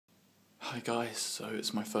Hi guys, so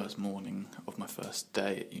it's my first morning of my first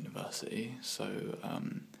day at university. So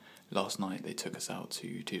last night they took us out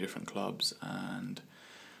to two different clubs and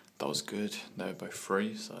that was good. They were both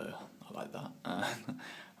free, so I like that.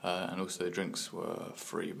 And also the drinks were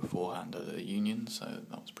free beforehand at the union, so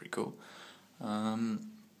that was pretty cool. I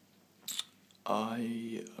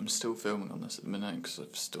am still filming on this at the minute because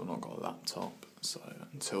I've still not got a laptop, so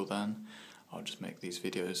until then I'll just make these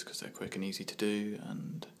videos because they're quick and easy to do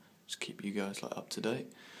and just keep you guys up to date.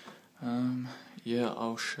 Yeah,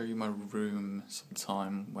 I'll show you my room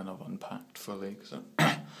sometime when I've unpacked fully because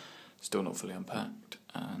I'm still not fully unpacked,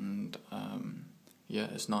 and yeah,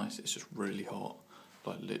 it's nice. It's just really hot,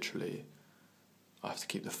 literally I have to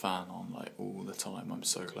keep the fan on all the time. I'm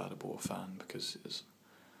so glad I bought a fan because it's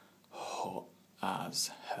hot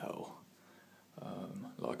as hell.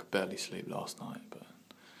 I could barely sleep last night, but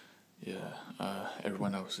yeah,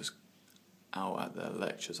 everyone else is out at their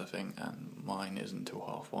lectures, I think, and mine isn't until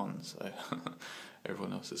 1:30, so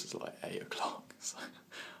everyone else is 8 o'clock, so I'm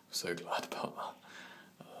so glad about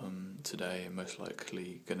that. Today I'm most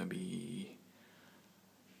likely going to be,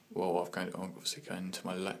 I'm obviously going to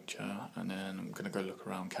my lecture, and then I'm going to go look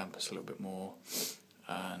around campus a little bit more,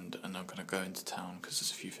 and I'm going to go into town because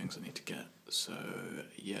there's a few things I need to get. So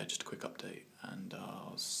yeah, just a quick update, and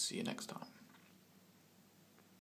I'll see you next time.